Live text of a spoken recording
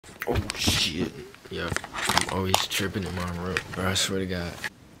Oh shit. Yeah, I'm always tripping in my room, bro. I swear to God.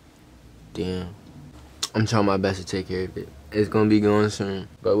 Damn. I'm trying my best to take care of it. It's gonna be going soon.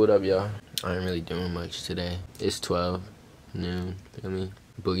 But what up, y'all? I ain't really doing much today. It's 12 noon, feel me?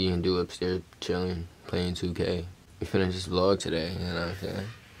 Boogie and Do upstairs chilling, playing 2K. We finished this vlog today, you know what I'm saying?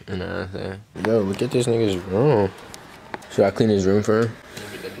 You know what I'm saying? Yo, look at this nigga's room. Should I clean his room for him?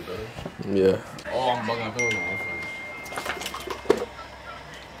 Yeah. Oh, I'm bugging up on my phone.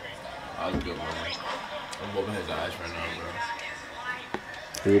 I was good, man. I'm whooping his ass right now,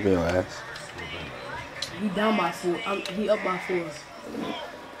 bro. You whooping your ass? He down by 4. He up by 4.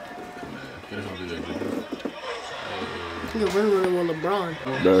 Your room with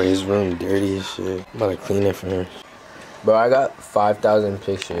LeBron. Bro, his room dirty as shit. I'm about to clean it for him. Bro, I got 5,000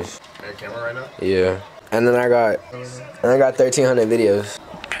 pictures. Your camera right now? Yeah. And then I got 1,300 videos.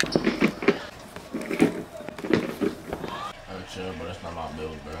 I'm chill, but that's not my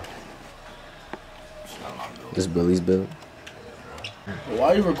build, bro. It's not my build. This Billy's build. Why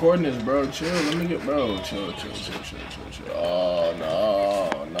are you recording this, bro? Chill. Let me get, bro. Chill. Oh, no.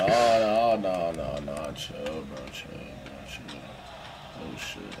 Chill, bro. Chill. Oh,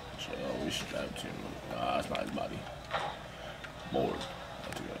 shit. Chill. We strapped him. Nah, that's not his body. Bored.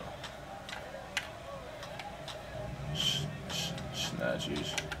 Let's go.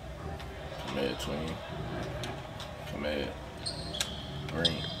 Snatches. Commit tween. Commit.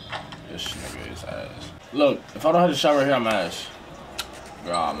 Green. This nigga is ass. Look, if I don't have the shot right here, I'm ass.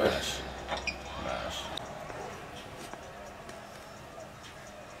 Girl, I'm ass.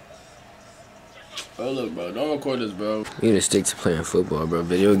 Bro, look, bro, don't record this, bro. You need to stick to playing football, bro.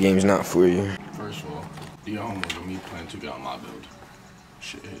 Video games not for you. First of all, do your homework with me playing 2K on my build.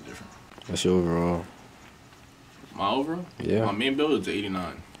 Shit hit different. What's your overall? My overall? Yeah. My main build is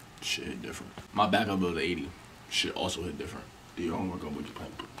 89. Shit hit different. My backup build is 80. Shit also hit different. Do your homework on what you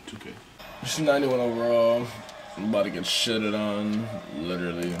playing 2K. This is 91 overall. I'm about to get shitted on.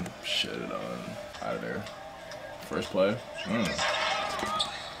 Literally shitted on. Out of there. First play.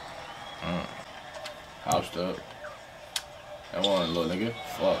 Housed up. That one, little nigga.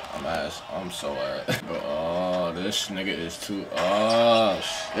 Fuck, I'm ass. I'm so ass. Oh, this nigga is too. Oh,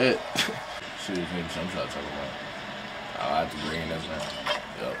 shit. See what nigga I'm trying to talk about. I have to green this man.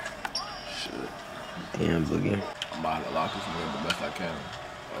 Yup. Shit. Damn, Boogie. I'm about to lock this nigga the best I can.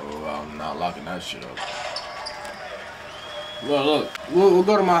 Oh, I'm not locking that shit up. Look. We'll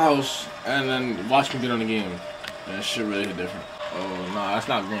go to my house and then watch me get on the game. That shit really hit different. Oh, no, that's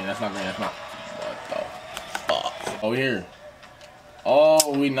not green. That's not. What the fuck? Oh, we here.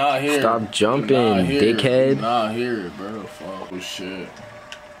 Oh, we not here. Stop jumping, dickhead. We not here, bro. Fuck. Oh, shit.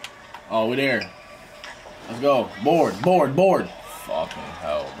 Oh, we there. Let's go. Board. Fucking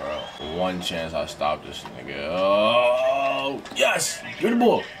hell, bro. One chance I stop this nigga. Oh, yes. Get the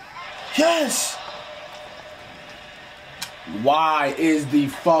ball. Yes. Why is the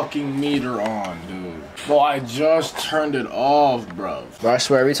fucking meter on, dude? Bro, I just turned it off, bro. Bro, I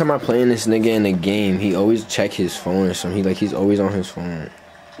swear, every time I play in this nigga in the game, he always check his phone or something. He's always on his phone.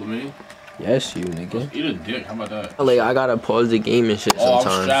 With me? Yes, you, nigga. Eat a dick. How about that? Like, I gotta pause the game and shit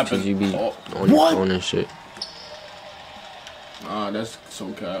sometimes because you be on your phone and shit. Nah, that's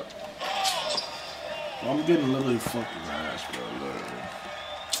so cap. I'm getting literally fucking ass, bro. Literally.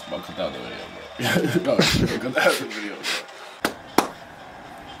 I'm about to cut out the video, bro. No, cut out the video, bro.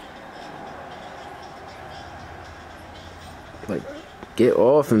 Like, get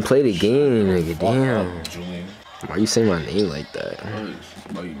off and play the game, nigga. Damn. Up, Julian. Why you say my name like that?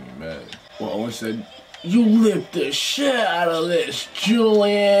 Why you mad? Well, Owen said, "You licked the shit out of this,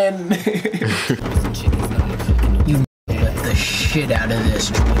 Julian." You licked the shit out of this,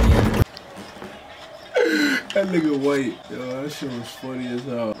 Julian. That nigga white. Yo, that shit was funny as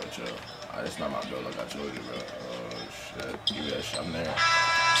hell. But yo, that's not my build like I told you, bro. Oh shit. Give me that shit. I'm there.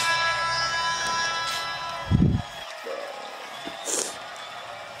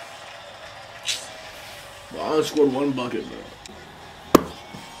 Bro, I only scored one bucket, bro.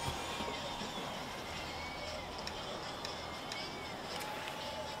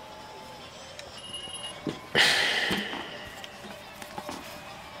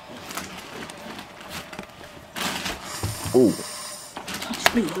 Oh.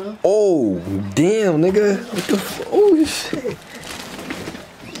 Touch me, bro. Oh, damn, nigga. What the fuck? Oh, shit.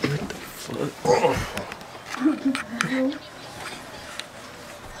 What the fuck?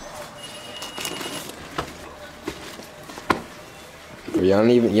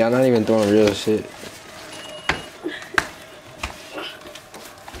 Y'all not even throwing real shit.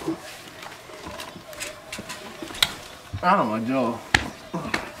 Ow, my jaw.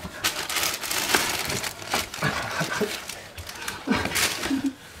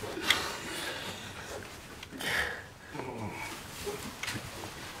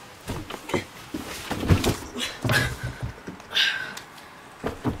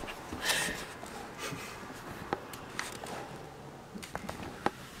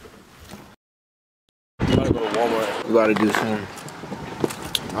 finna go to Walmart. We about to do something.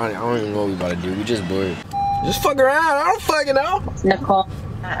 I don't even know what we about to do. We just bored. Just fuck around. I don't fucking know. Nicole.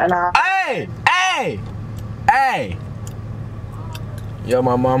 Hey! Hey! Hey! Yo,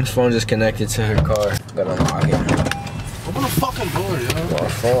 my mom's phone just connected to her car. Gotta unlock it. Open the fucking door, yo. My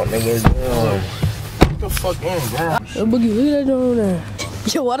fault, nigga. What the fuck in, bro? Yo, Boogie, look at that joint over there.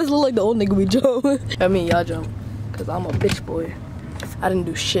 Yo, why does it look like the old nigga we jump? I mean, y'all jump. Cause I'm a bitch boy. I didn't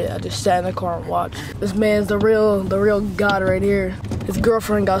do shit. I just sat in the car and watched. This man's the real god right here. His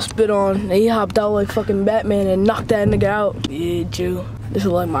girlfriend got spit on and he hopped out like fucking Batman and knocked that nigga out. Yeah, Jew. This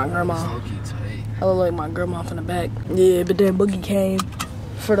is like my grandma. I look like my grandma from the back. Yeah, but then Boogie came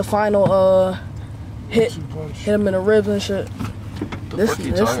for the final hit him in the ribs and shit. This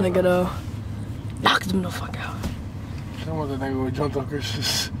nigga though knocked him the fuck out. That was the nigga who jumped on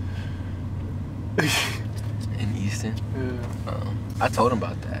Christmas. In Easton? Yeah. I told him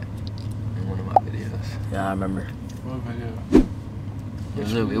about that in one of my videos. Yeah, I remember. What video?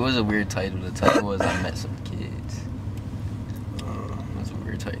 It was a weird title. The title was I Met Some Kids. It was a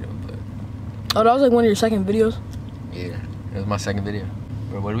weird title, but... Oh, that was like one of your second videos? Yeah, it was my second video.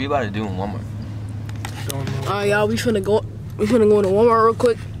 Bro, what are we about to do in Walmart? Alright, y'all, we finna go into Walmart real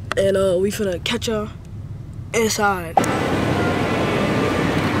quick, and we finna catch y'all inside.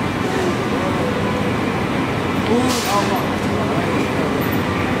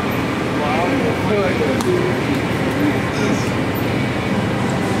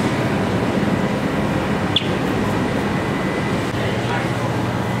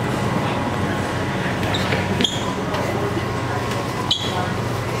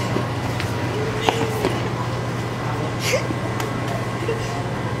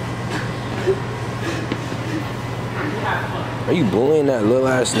 Are you bullying that little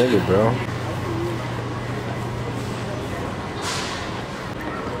ass nigga, bro?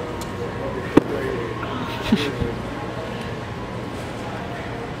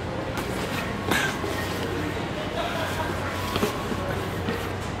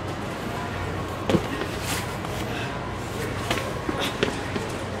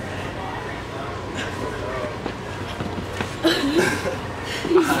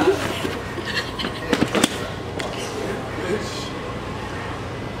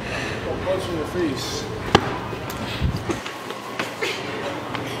 Punch in your face.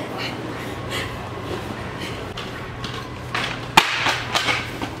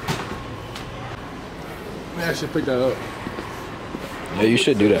 Man, I should pick that up. Yeah, you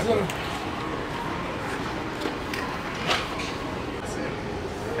should do that, bro.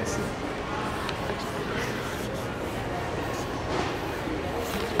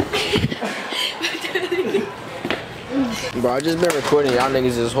 Bro, I just been recording y'all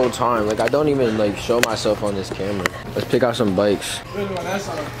niggas this whole time. Like, I don't even, like, show myself on this camera. Let's pick out some bikes.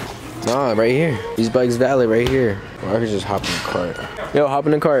 Nah, right here. These bikes valid right here. Or I could just hop in the cart. Yo, hop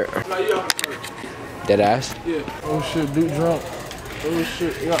in the cart. Nah, you hop in the cart. Dead ass? Yeah. Oh shit, dude drunk. Oh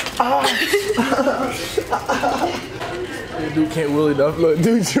shit, yeah. Yeah, dude can't wheelie enough. Look,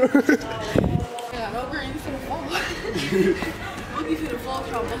 dude drunk. Yeah, no, girl, you finna fall. You finna fall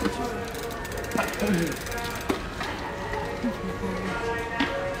from the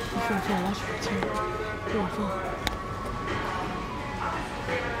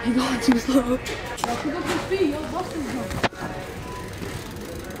You're going too slow. Now pick up your speed, yo, Buster's going.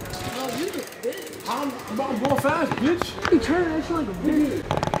 No, you just bitch. I'm going fast, bitch. You turn that shit like a bitch.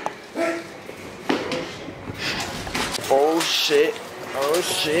 Oh shit. Oh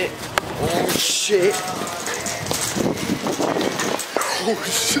shit. Oh shit. Oh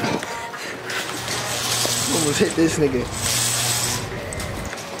shit. Almost hit this nigga.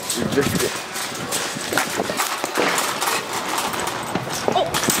 You drifted.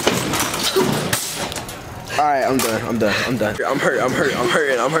 Alright, I'm done. I'm hurting.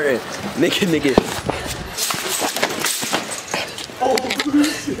 Nigga. Oh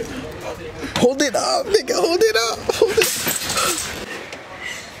shit. Hold it up, nigga, hold it up.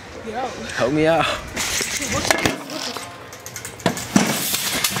 Yo. Help me out.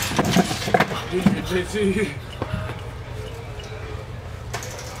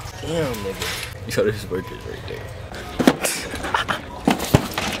 Damn, nigga. Yo, this workers right there.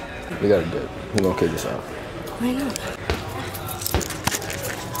 We gotta do it. We're gonna kick this out. Why not?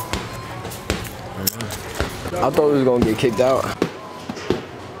 I thought we was gonna get kicked out.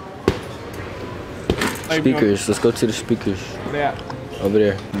 Speakers. Let's go to the speakers. Yeah. Over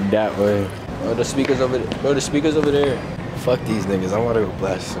there. That way. Oh, the speakers over there. Bro, the speakers over there. Fuck these niggas. I wanna go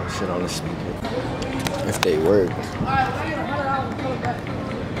blast some shit on the speaker. If they work.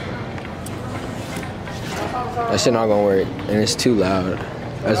 That shit not gonna work. And it's too loud.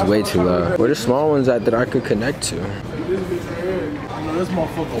 That's way too loud. Where the small ones at that I could connect to? This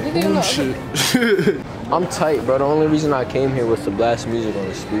motherfucker bullshit. I'm tight, bro. The only reason I came here was to blast music on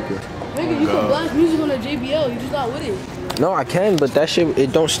the speaker. Nigga, you can blast music on a JBL. You just not with it. No, I can, but that shit,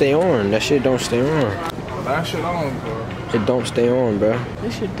 it don't stay on. That shit don't stay on. That shit on, bro. It don't stay on, bro.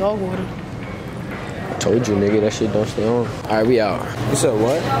 This shit dog water. I told you, nigga, that shit don't stay on. Alright, we out. You said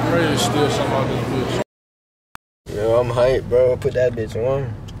what? I'm ready to steal something out this bitch. Yo, I'm hyped, bro. Put that bitch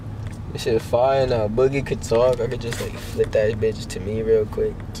on. This shit fire now. Boogie could talk. I could just like flip that bitch to me real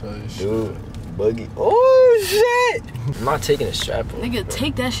quick. Dude, Boogie. Oh shit! I'm not taking a strap off. Nigga,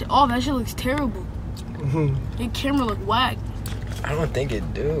 take that shit off. That shit looks terrible. Your camera look whack. I don't think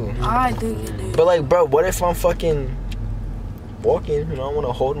it do. I think it do. But like, bro, what if I'm fucking walking and I want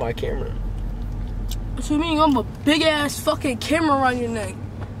to hold my camera? What you mean? You have a big ass fucking camera around your neck.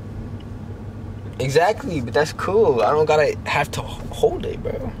 Exactly, but that's cool. I don't gotta have to hold it,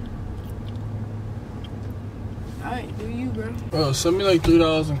 bro. Alright, do you, bro? Bro, send me like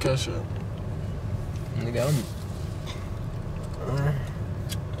 $3 in cash out. Nigga,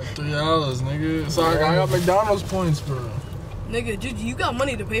 $3, nigga. Sorry, I got McDonald's points, bro. Nigga, you got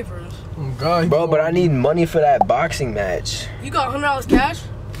money to pay for this. Oh God, bro, but I need money for that boxing match. You got $100 cash?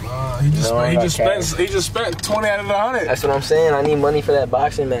 He just spent 20 out of the 100. That's what I'm saying. I need money for that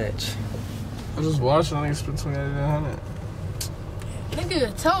boxing match. I just watched it. I think spent 20 out of the 100.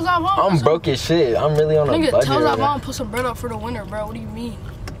 Nigga, tell Zavon. I'm broke as shit. I'm really on a budget. Nigga, tell Zavon put some bread up for the winner, bro. What do you mean?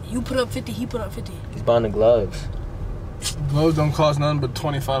 You put up 50, he put up 50. He's buying the gloves. Gloves don't cost nothing but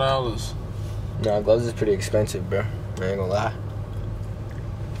 $25. Nah, gloves is pretty expensive, bro. I ain't gonna lie.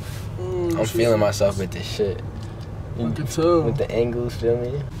 I'm feeling myself with this shit. I can tell. With the angles, feel me?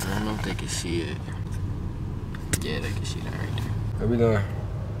 I don't know if they can see it. Yeah, they can see that right there. Where we going?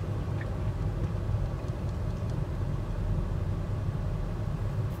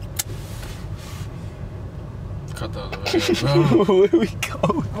 Cut that out, bro. Where we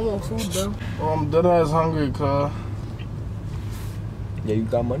go? I want food, bro. Oh, I'm dead ass hungry, cuz. Yeah, you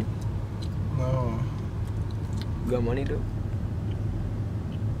got money? No. You got money, dude?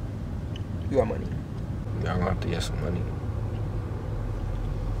 You got money. Y'all gonna have to get some money.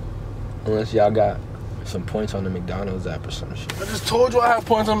 Unless y'all got some points on the McDonald's app or some shit. I just told you I have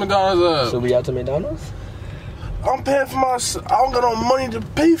points on McDonald's app. So we out to McDonald's? I'm paying for my... I don't got no money to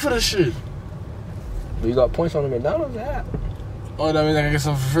pay for this shit. But you got points on the McDonald's app. Oh, that means I can get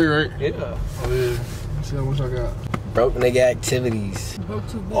something for free, right? Yeah. Oh, yeah. Let's see how much I got. Broke nigga activities. Broke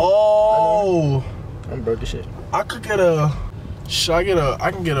too big. Oh! I'm broke as shit. I could get a... Should I get a...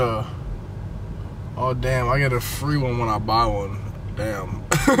 I can get a... Oh, damn. I get a free one when I buy one. Damn.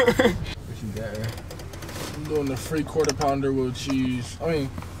 What you got, right? I'm doing the free quarter pounder with cheese. I mean,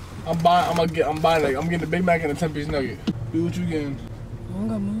 I'm getting the Big Mac and a 10-piece nugget. Do what you getting. I don't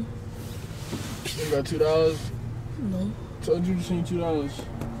got money. You got $2? No. Told you to send you $2. What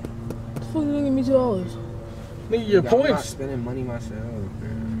the fuck you gonna give me $2? Nigga, your I'm not points. spending money myself, bro.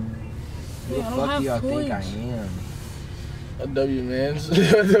 Who Yeah, I the don't fuck do y'all have think I points. am? A W, man. What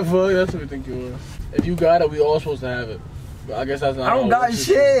the fuck? That's what we think you are. If you got it, we all supposed to have it. But I guess that's not I how don't it got works with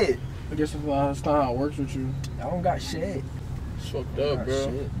shit. you. I guess that's not how it works with you. I don't got shit. It's fucked I up, got bro.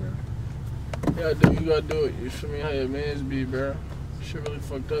 shit, bro. You gotta do it. You feel me? How your mans be, bro. Shit really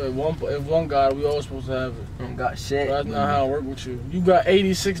fucked up. If one got it, we all supposed to have it. I don't got shit. But that's not how it work with you. You got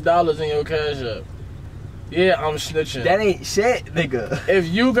 $86 in your cash app. Yeah, I'm snitching. That ain't shit, nigga. If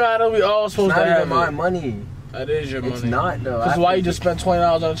you got it, we all supposed It's to not have even my it. money. That is your money. It's not, though. That's why you just spent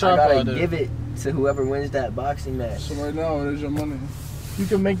 $20 on a I tripod gotta there. give it to whoever wins that boxing match. So right now, it is your money. You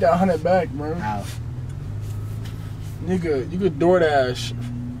can make that 100 back, bro. How? Nigga, you could DoorDash.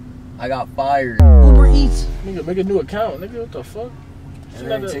 I got fired. Uber Eats. Nigga, make a new account. Nigga, what the fuck? And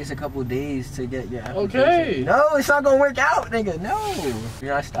then it takes a couple days to get your application. Okay. No, it's not gonna work out, nigga. No. You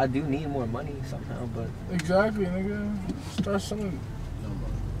know, I do need more money somehow, but Exactly, nigga. Start selling.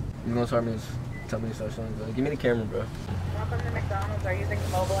 you gonna tell me to start selling, bro. Give me the camera, bro. Welcome to McDonald's. Are you using the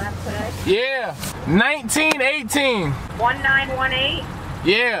mobile app today? Yeah. 1918. 1918.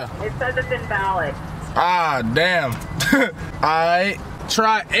 Yeah. It says it's invalid. Ah, damn. Alright.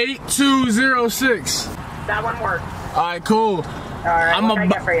 Try 8206. That one works. Alright, cool. All right. What can I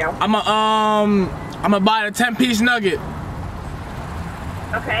get for you? I'm gonna buy a 10-piece nugget.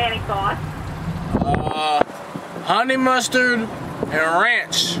 Okay. Any sauce Honey mustard and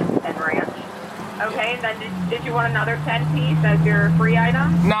ranch. and ranch? Okay. And then did you want another 10-piece as your free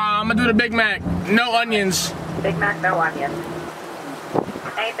item? Nah, I'm gonna do the Big Mac. No onions. Big Mac, no onion.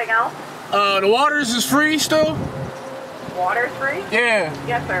 Anything else? The waters is free still? Water's free? Yeah.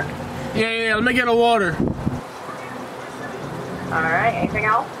 Yes, sir. Yeah, let me get a water. Alright, anything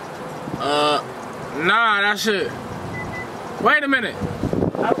else? Nah, that's it. Wait a minute.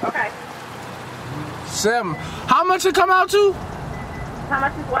 Oh, okay. 7. How much it come out to? How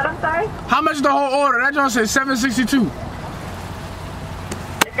much is what, I'm sorry? How much the whole order? That joint says $7.62.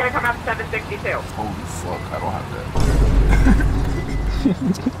 It's gonna come out to $7.62. Holy fuck, I don't have that.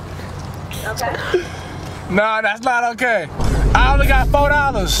 Okay. Nah, that's not okay. I only got $4.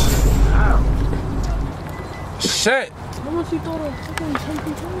 Oh. Shit. How much you thought of fucking 10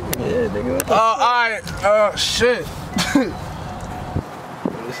 people? Yeah, nigga. Alright, shit.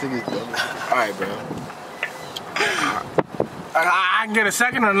 This nigga's dumb. Alright, bro. I can get a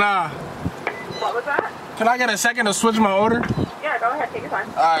second or nah? What was that? Can I get a second to switch my order? Yeah, go ahead, take your time.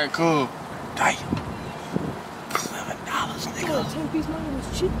 Alright, cool. Damn. $11, nigga. Oh, 10-piece nugget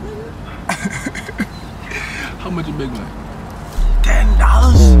was cheap, nigga. How much a Big Mac? $10?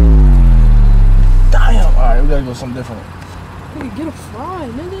 Damn. Alright, we gotta go something different. Nigga, get a fry,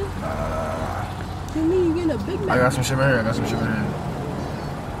 nigga. What do you mean you getting a Big Mac? I got some shit right here.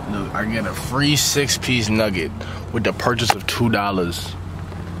 Look, I get a free 6-piece nugget with the purchase of $2.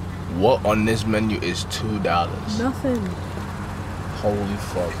 What on this menu is $2? Nothing. Holy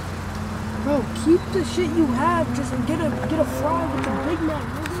fuck. Bro, keep the shit you have just and get a fry with the Big Mac,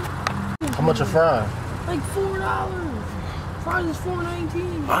 nigga. How much a fry? Like $4. Fries is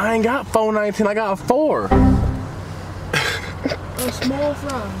 $4.19. I ain't got $4.19. I got 4. A small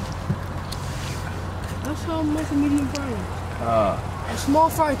fry. That's how much a medium fry is. A small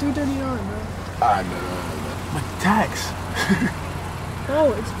fry, $3.39, bro. I know. But tax.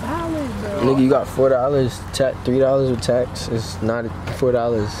 Bro, it's valid, bro. Nigga, you got $4. $3 with tax. It's not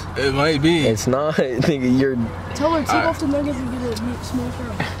 $4. It might be. It's not. Nigga, you're. Tell her, take off the nuggets and get a small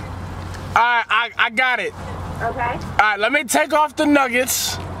fry. Alright, I got it. Okay. Alright, let me take off the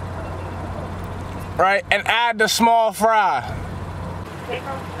nuggets. Right, and add the small fry. Take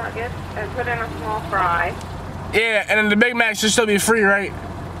off the nuggets and put in a small fry. Yeah, and then the Big Mac should still be free, right?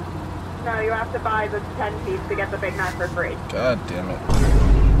 No, you have to buy the 10-piece to get the Big Mac for free. God damn it.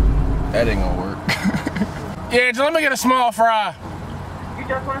 That ain't gonna work. Yeah, just let me get a small fry. You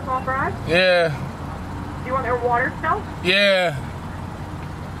just want a small fry? Yeah. Do you want your water still? Yeah.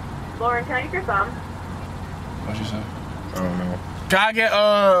 Lauren, can I get your thumb? What'd you say? I don't know. Can I get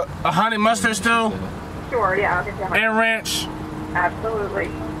a honey mustard still? Sure, yeah, I'll get you a And ranch? Absolutely.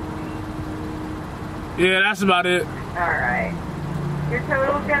 Yeah, that's about it. Alright. Your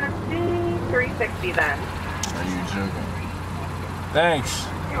total's gonna be $3.60 then. Are you joking? Thanks.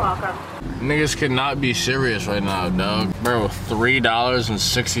 You're welcome. Niggas cannot be serious right now, dog. Bro,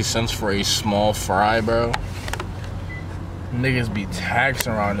 $3.60 for a small fry, bro. Niggas be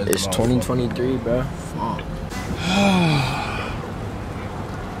taxing around this. It's 2023, bro. Fuck. I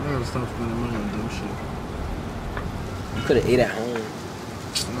gotta stop spending money on dumb shit. You could have ate at home.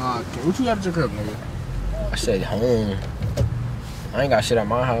 Nah, I can't. What you got at your crib, nigga? I said home. I ain't got shit at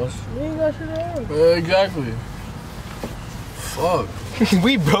my house. You ain't got shit on. Exactly. Fuck.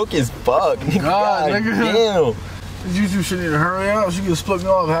 We broke as fuck. God, nigga. Damn. This YouTube shit need to hurry up. She can split me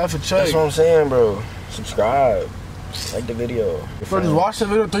off half a check. That's what I'm saying, bro. Subscribe. Like the video. Bro, just watch the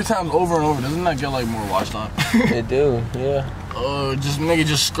video 3 times over and over. Doesn't that get like more watch time? It do, yeah. Just nigga,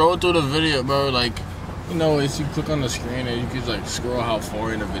 just scroll through the video, bro. Like, you know, if you click on the screen and you can like scroll how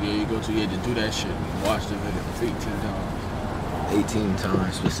far in the video you go to. Yeah, just do that shit and watch the video 18 times. 18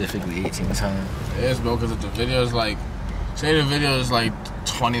 times, specifically 18 times. Yes, bro, because if the video is like, say the video is like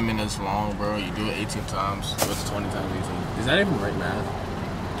 20 minutes long, bro. You do it 18 times. So it's 20 times 18. Is that even right math?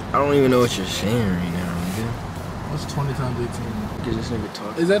 I don't even know what you're saying right now, nigga. What's 20 times 18? Because this nigga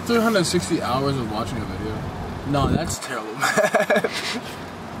talking. Is that 360 hours of watching a video? No, that's terrible math.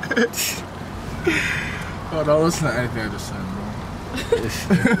 Oh, don't listen to anything I just said,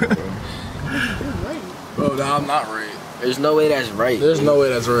 bro. Bro, no, I'm not right. There's no way that's right. There's no way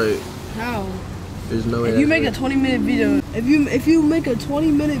that's right. How? There's no way If that's you make right. a 20-minute video, if you make a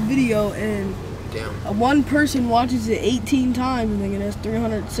 20-minute video and Damn. one person watches it 18 times, nigga, that's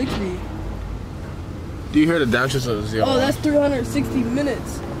 360. Do you hear the downshifts of the zero? Oh, that's 360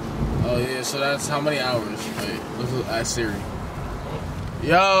 minutes. Oh, yeah, so that's how many hours? Wait, let's ask Siri.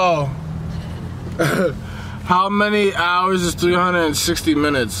 Yo! How many hours is 360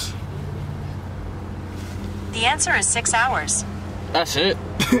 minutes? The answer is 6 hours. That's it?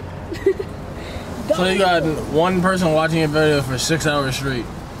 So you got one person watching a video for 6 hours straight.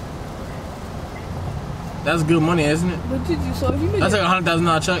 That's good money, isn't it? But did you? So if you make That's like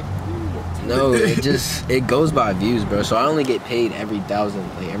 $100,000 check. No, it goes by views, bro. So I only get paid every 1,000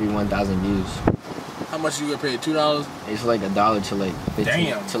 views. How much you get paid? $2? It's like $1 to like 15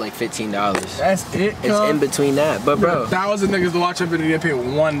 Damn. to like $15. That's it, It's in between that, but bro. 1,000 niggas to watch a video get paid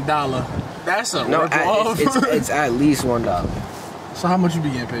 $1. That's a No, rip-off. it's at least $1. So how much you be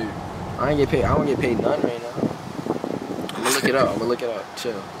getting paid? I don't get paid none right now. I'm gonna look it up.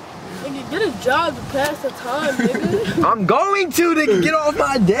 Chill. Nigga, get a job to pass the time, nigga. I'm going to nigga, get off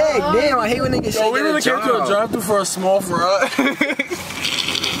my dick. Damn, I hate when niggas say Yo, we really came to a drive-thru for a small fry.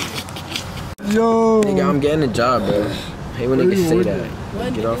 Yo. Nigga, I'm getting a job, bro. I hate when niggas say that.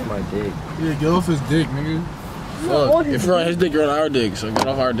 Get off my dick. Yeah, get off his dick, nigga. Fuck. If you're on his dick, you're on our dick, so get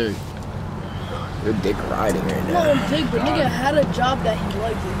off our dick. Your dick riding right No, now. I'm dick, but nigga had a job that he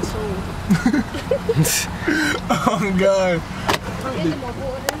liked it, so. Oh, God.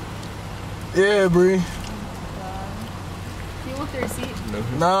 Yeah, Bree. You want the receipt?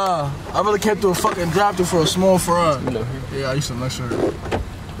 Nah, I really came through a fucking drive-thru for a small fry. Yeah, I used to lecture her.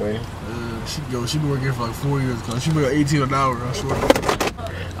 Where? She been working here for like 4 years, cause she been at 18 an hour, I swear.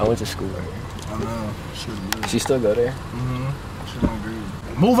 I went to school right here. I know. She was good. She still go there? Mm-hmm. She don't agree.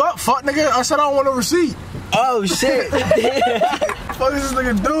 Move up, fuck nigga. I said I don't want a receipt. Oh shit! What the fuck is this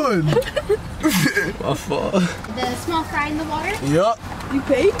nigga doing? My fault. The small fry in the water. Yup. You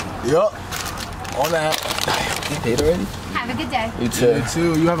paid? Yup. On that. You paid already? Have a good day. You too. You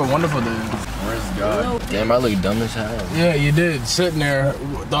too. You have a wonderful day. Where's God? Damn, I look dumb as hell. Yeah, you did. Sitting there,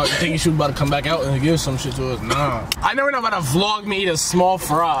 thought you think you should about to come back out and give some shit to us. Nah. I never know about to vlog me eat a small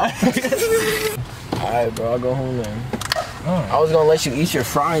fry. Alright, bro, I'll go home then. Oh. I was gonna let you eat your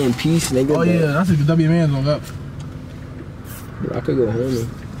fry in peace, nigga. Oh yeah, that's a W man's on up. I could go home if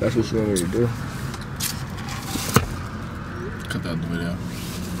that's what you want me to do. Cut that video.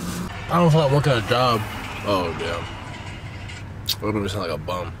 I don't feel like working a job. Oh damn. I'm gonna sound like a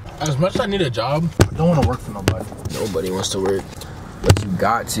bum. As much as I need a job, I don't want to work for nobody. Nobody wants to work, but you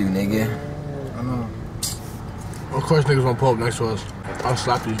got to, nigga. I know. Of course, niggas won't pull up next to us. I'll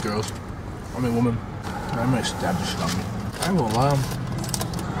slap these girls. I mean, women. I might stab the shit out of me. I ain't gonna lie.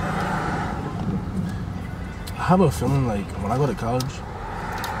 I have a feeling like when I go to college,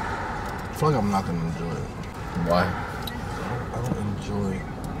 I feel like I'm not gonna enjoy it. Why? I don't enjoy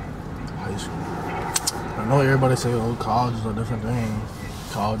high school. I know everybody say, oh, college is a different thing.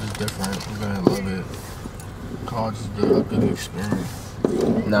 College is different. You're gonna love it. College is a good experience.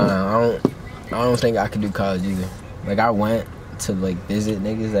 Nah, I don't think I could do college either. Like, I went to like visit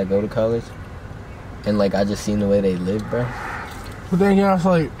niggas that go to college, and like I just seen the way they live, bro. But then yeah, it's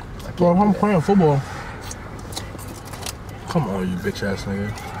like, bro, if I'm playing football, come on, you bitch ass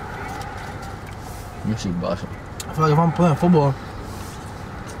nigga. You should bust him. I feel like if I'm playing football,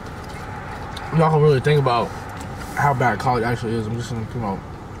 I'm not gonna really think about how bad college actually is. I'm just gonna think about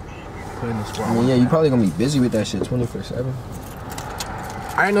playing the sport. I mean, yeah, you probably gonna be busy with that shit 24/7.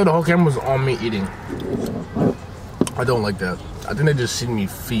 I didn't know the whole camera was on me eating. I don't like that. I think they just see me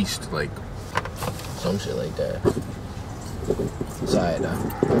feast, like Some shit like that. Sorry, though.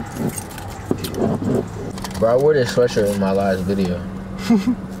 Bro, I wore this sweatshirt in my last video.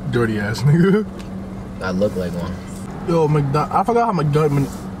 dirty ass nigga. I look like one. Yo, I forgot how McDonald's.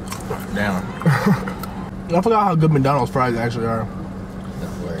 Damn. I forgot how good McDonald's fries actually are.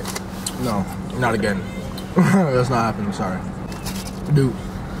 Not worried. No, not again. That's not happening. Sorry, dude.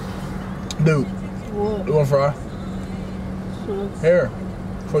 What? You want fry? Here,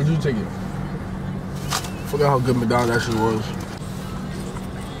 for you ticket. Forgot how good McDonald's actually was.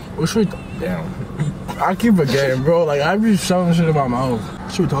 What should we? Damn. I keep forgetting, bro. Like I be shoving shit in my mouth.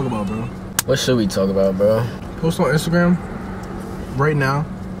 What should we talk about, bro? What should we talk about, bro? Post on Instagram right now,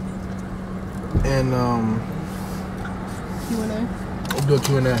 and Q&A. we'll do a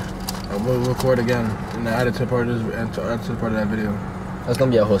Q&A. And we'll record again and add it to part of this and to add to part of that video. That's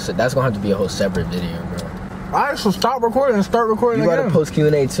gonna be a whole. That's gonna have to be a whole separate video, bro. Alright, so stop recording and start recording You again. gotta post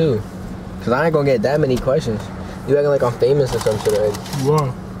Q&A too, cause I ain't gonna get that many questions. You acting like I'm famous or some shit already. You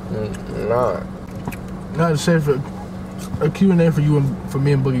are. Nah. Not say for a Q&A for you and for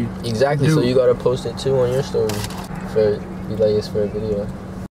me and Boogie. Exactly. Dude. So you gotta post it too on your story. For you like it's for a video.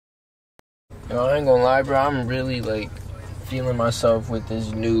 Yo, I ain't gonna lie, bro. I'm really like feeling myself with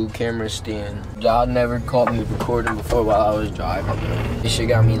this new camera stand. Y'all never caught me recording before while I was driving. This shit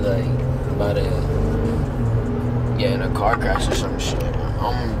got me like about to get in a car crash or some shit.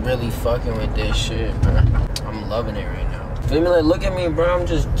 I'm really fucking with this shit, bro. I'm loving it right now. Feel me? Like, look at me, bro. I'm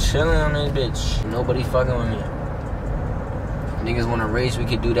just chilling on this bitch. Nobody fucking with me. Niggas wanna race, we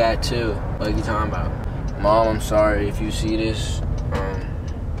could do that too. What you talking about? Mom, I'm sorry if you see this.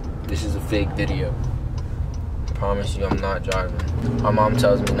 This is a fake video. I promise you I'm not driving. My mom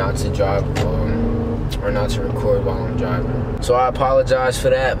tells me not to drive or not to record while I'm driving. So I apologize for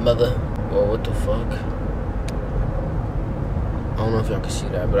that, mother. Whoa, what the fuck? I don't know if y'all can see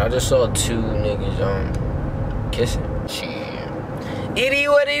that, but I just saw two niggas kissing. Shit. It is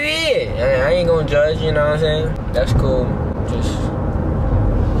what it is. I ain't gonna judge, you know what I'm saying? That's cool. Just,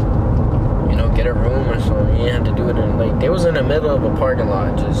 you know, get a room or something. You ain't have to do it in, like, they was in the middle of a parking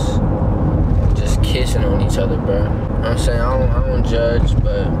lot, just kissing on each other, bro. You know what I'm saying? I don't judge,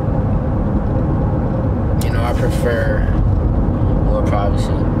 but, you know, I prefer more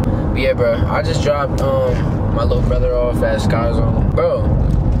privacy. But yeah, bro, I just dropped my little brother off at Sky Zone. Bro,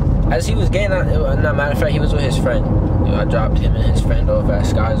 as he was getting out, no, matter of fact, he was with his friend. You know, I dropped him and his friend off at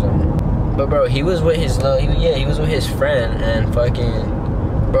Sky Zone. But bro, he was with his he was with his friend, and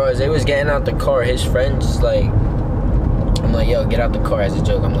fucking, bro, as they was getting out the car, his friend just like, I'm like, yo, get out the car, as a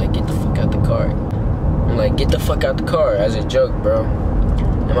joke. I'm like, get the fuck out the car. I'm like, get the fuck out the car, as a joke, bro.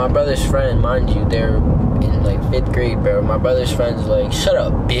 And my brother's friend, mind you, they're in like 5th grade, bro. My brother's friend's like, shut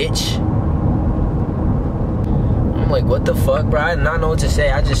up, bitch. I'm like, what the fuck, bro? I did not know what to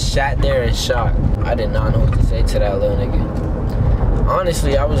say. I just sat there in shock. I did not know what to say to that little nigga.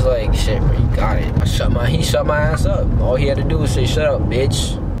 Honestly, I was like, shit, bro, you got it. He shut my ass up. All he had to do was say, shut up,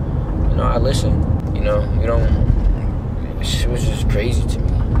 bitch. You know, I listened. You know, it was just crazy to me.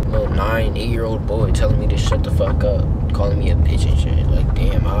 Little 8-year-old boy telling me to shut the fuck up, calling me a bitch and shit. Like,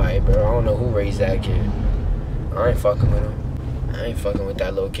 damn, alright, bro. I don't know who raised that kid. I ain't fucking with him. I ain't fucking with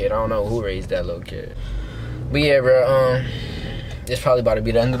that little kid. I don't know who raised that little kid. But yeah, bro, it's probably about to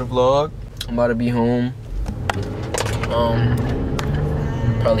be the end of the vlog. I'm about to be home.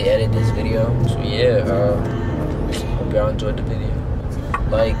 Probably edit this video. So yeah, hope y'all enjoyed the video.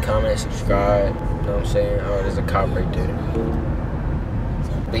 Like, comment, subscribe. You know what I'm saying? Oh, there's a cop right there.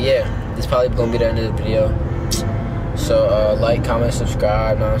 But yeah, this probably gonna be the end of the video. So like, comment,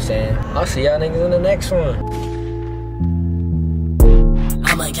 subscribe, know what I'm saying? I'll see y'all niggas in the next one.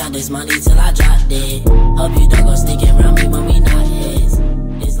 I'ma count this money till I drop dead. Hope you don't go sticking around me.